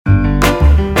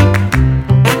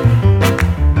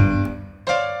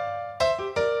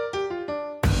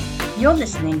You're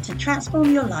listening to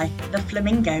Transform Your Life the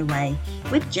Flamingo Way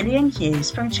with Gillian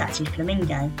Hughes from Chatty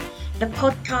Flamingo, the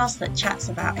podcast that chats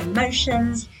about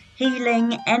emotions,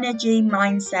 healing, energy,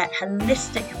 mindset,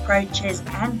 holistic approaches,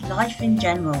 and life in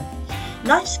general.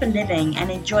 Life's for living and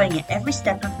enjoying it every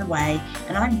step of the way,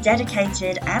 and I'm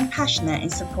dedicated and passionate in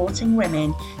supporting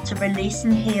women to release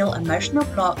and heal emotional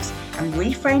blocks and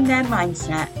reframe their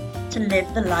mindset to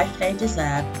live the life they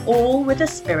deserve, all with a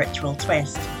spiritual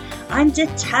twist. I'm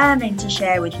determined to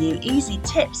share with you easy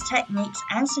tips, techniques,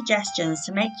 and suggestions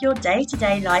to make your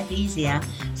day-to-day life easier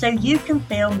so you can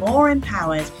feel more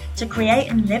empowered to create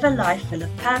and live a life full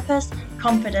of purpose,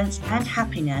 confidence, and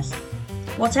happiness,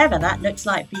 whatever that looks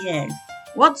like for you.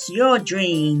 What's your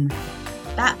dream?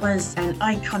 That was an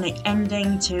iconic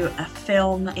ending to a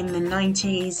film in the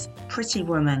 90s, Pretty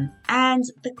Woman. And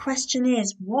the question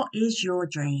is, what is your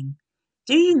dream?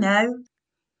 Do you know?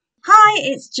 Hi,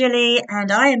 it's Gilly,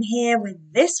 and I am here with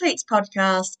this week's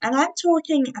podcast, and I'm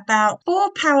talking about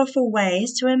 4 powerful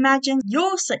ways to imagine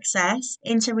your success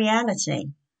into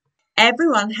reality.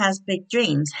 Everyone has big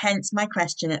dreams, hence my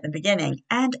question at the beginning,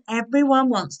 and everyone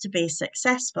wants to be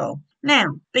successful. Now,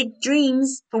 big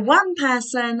dreams for one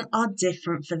person are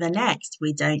different for the next.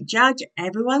 We don't judge.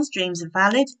 Everyone's dreams are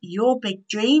valid. Your big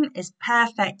dream is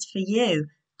perfect for you.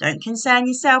 Don't concern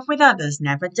yourself with others,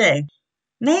 never do.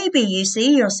 Maybe you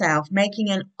see yourself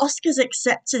making an Oscars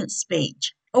acceptance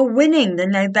speech or winning the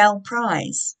Nobel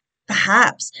Prize.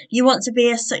 Perhaps you want to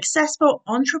be a successful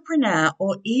entrepreneur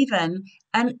or even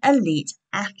an elite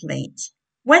athlete.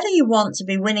 Whether you want to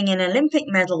be winning an Olympic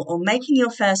medal or making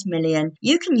your first million,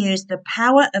 you can use the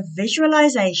power of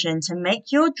visualization to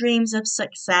make your dreams of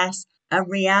success a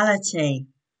reality.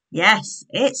 Yes,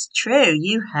 it's true.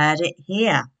 You heard it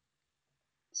here.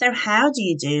 So how do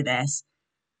you do this?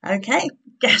 Okay,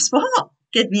 guess what?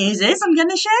 Good news is I'm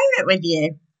going to share it with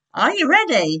you. Are you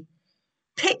ready?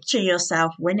 Picture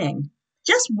yourself winning.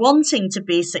 Just wanting to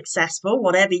be successful,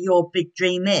 whatever your big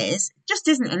dream is, just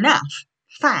isn't enough.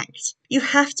 Fact, you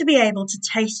have to be able to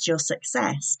taste your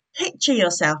success. Picture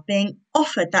yourself being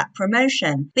offered that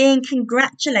promotion, being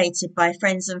congratulated by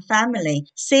friends and family,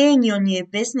 seeing your new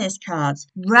business cards,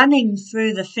 running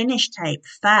through the finish tape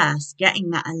first,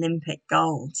 getting that Olympic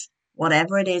gold.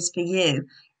 Whatever it is for you,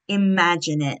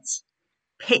 imagine it.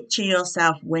 Picture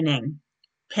yourself winning.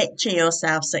 Picture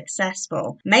yourself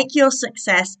successful. Make your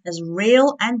success as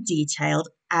real and detailed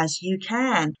as you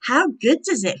can. How good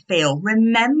does it feel?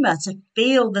 Remember to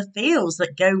feel the feels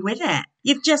that go with it.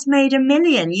 You've just made $1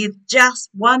 million. You've just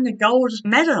won a gold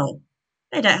medal.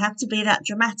 They don't have to be that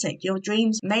dramatic. Your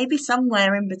dreams may be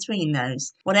somewhere in between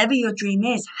those. Whatever your dream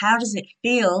is, how does it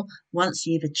feel once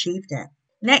you've achieved it?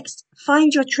 Next,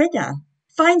 find your trigger.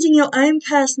 Finding your own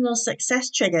personal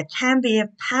success trigger can be a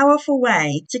powerful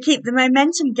way to keep the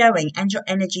momentum going and your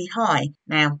energy high.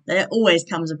 Now, there always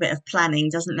comes a bit of planning,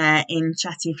 doesn't there, in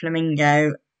Chatty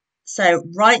Flamingo? So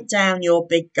write down your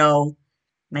big goal.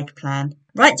 Make a plan.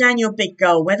 Write down your big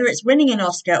goal, whether it's winning an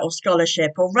Oscar or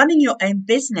scholarship or running your own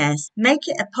business. Make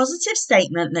it a positive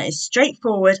statement that is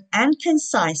straightforward and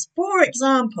concise. For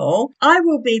example, I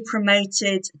will be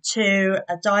promoted to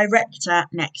a director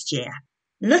next year.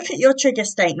 Look at your trigger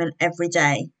statement every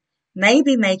day.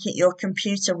 Maybe make it your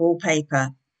computer wallpaper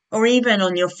or even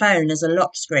on your phone as a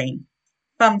lock screen.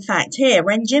 Fun fact here,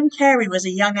 when Jim Carrey was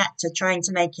a young actor trying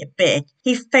to make it big,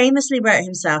 he famously wrote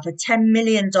himself a $10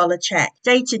 million check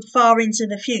dated far into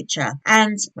the future.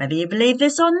 And whether you believe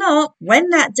this or not, when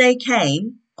that day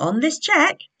came, on this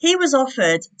check, he was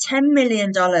offered $10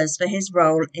 million for his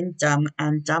role in Dumb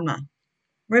and Dumber.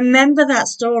 Remember that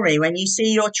story when you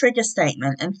see your trigger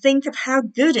statement and think of how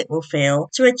good it will feel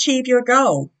to achieve your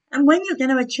goal and when you're going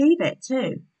to achieve it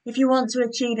too. If you want to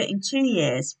achieve it in 2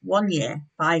 years, 1 year,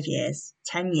 5 years,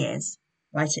 10 years,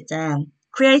 write it down.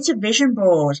 Create a vision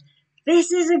board.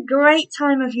 This is a great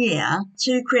time of year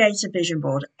to create a vision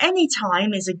board. Any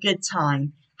time is a good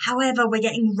time. However, we're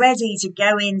getting ready to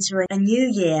go into a new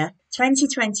year,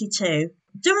 2022.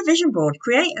 Do a vision board.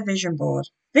 Create a vision board.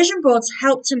 Vision boards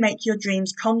help to make your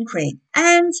dreams concrete,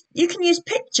 and you can use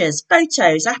pictures,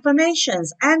 photos,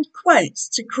 affirmations, and quotes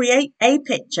to create a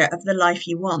picture of the life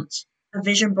you want. A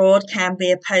vision board can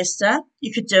be a poster.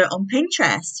 You could do it on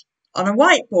Pinterest, on a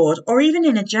whiteboard, or even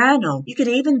in a journal. You could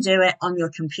even do it on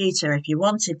your computer if you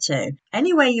wanted to.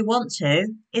 Any way you want to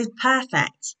is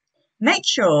perfect. Make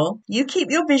sure you keep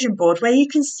your vision board where you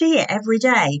can see it every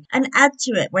day and add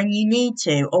to it when you need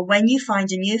to or when you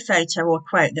find a new photo or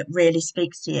quote that really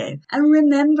speaks to you. And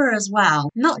remember as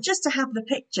well, not just to have the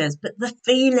pictures, but the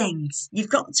feelings. You've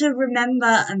got to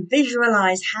remember and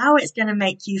visualize how it's going to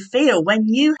make you feel when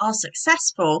you are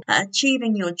successful at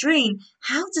achieving your dream.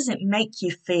 How does it make you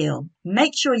feel?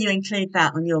 Make sure you include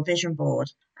that on your vision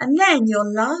board. And then your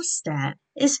last step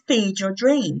is feed your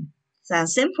dream.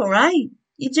 Sounds simple, right?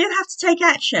 You do have to take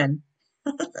action.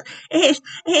 It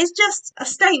is just a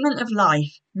statement of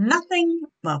life.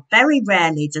 Very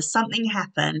rarely does something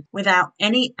happen without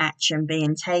any action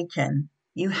being taken.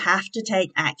 You have to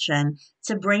take action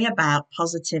to bring about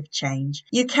positive change.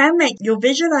 You can make your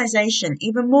visualization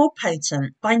even more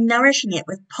potent by nourishing it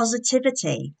with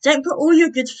positivity. Don't put all your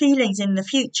good feelings in the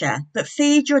future, but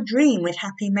feed your dream with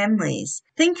happy memories.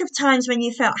 Think of times when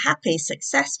you felt happy,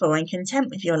 successful, and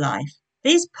content with your life.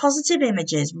 These positive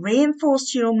images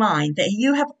reinforce to your mind that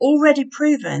you have already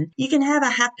proven you can have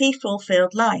a happy,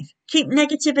 fulfilled life. Keep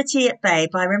negativity at bay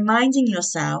by reminding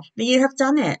yourself that you have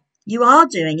done it, you are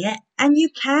doing it, and you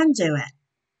can do it.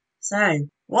 So,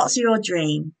 what's your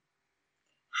dream?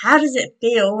 How does it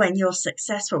feel when you're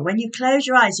successful? When you close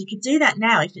your eyes, you could do that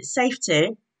now if it's safe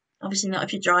to. Obviously not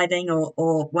if you're driving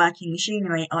or working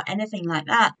machinery or anything like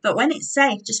that. But when it's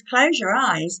safe, just close your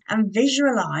eyes and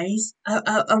visualize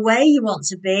a way you want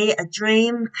to be, a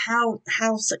dream,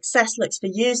 how success looks for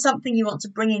you, something you want to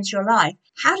bring into your life.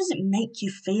 How does it make you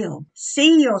feel?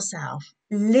 See yourself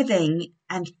living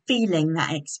and feeling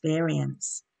that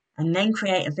experience. And then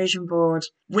create a vision board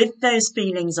with those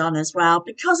feelings on as well,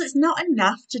 because it's not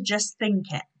enough to just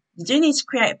think it. You do need to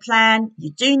create a plan.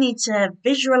 You do need to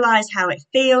visualize how it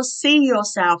feels. See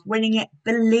yourself winning it.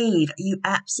 Believe. You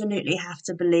absolutely have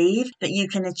to believe that you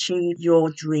can achieve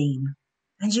your dream.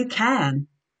 And you can.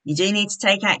 You do need to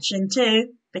take action too,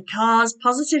 because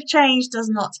positive change does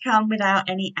not come without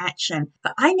any action.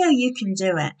 But I know you can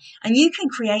do it, and you can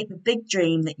create the big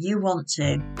dream that you want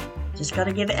to. Just got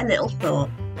to give it a little thought.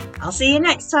 I'll see you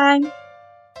next time.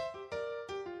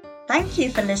 Thank you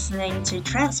for listening to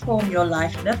Transform Your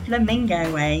Life the Flamingo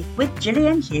Way with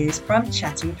Gillian Hughes from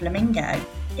Chatty Flamingo.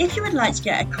 If you would like to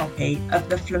get a copy of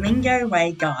the Flamingo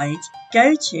Way Guide,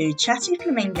 go to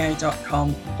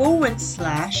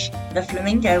chattyflamingo.com/the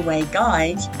Flamingo Way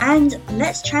Guide and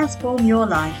let's transform your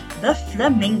life the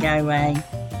Flamingo Way.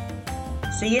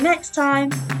 See you next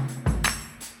time.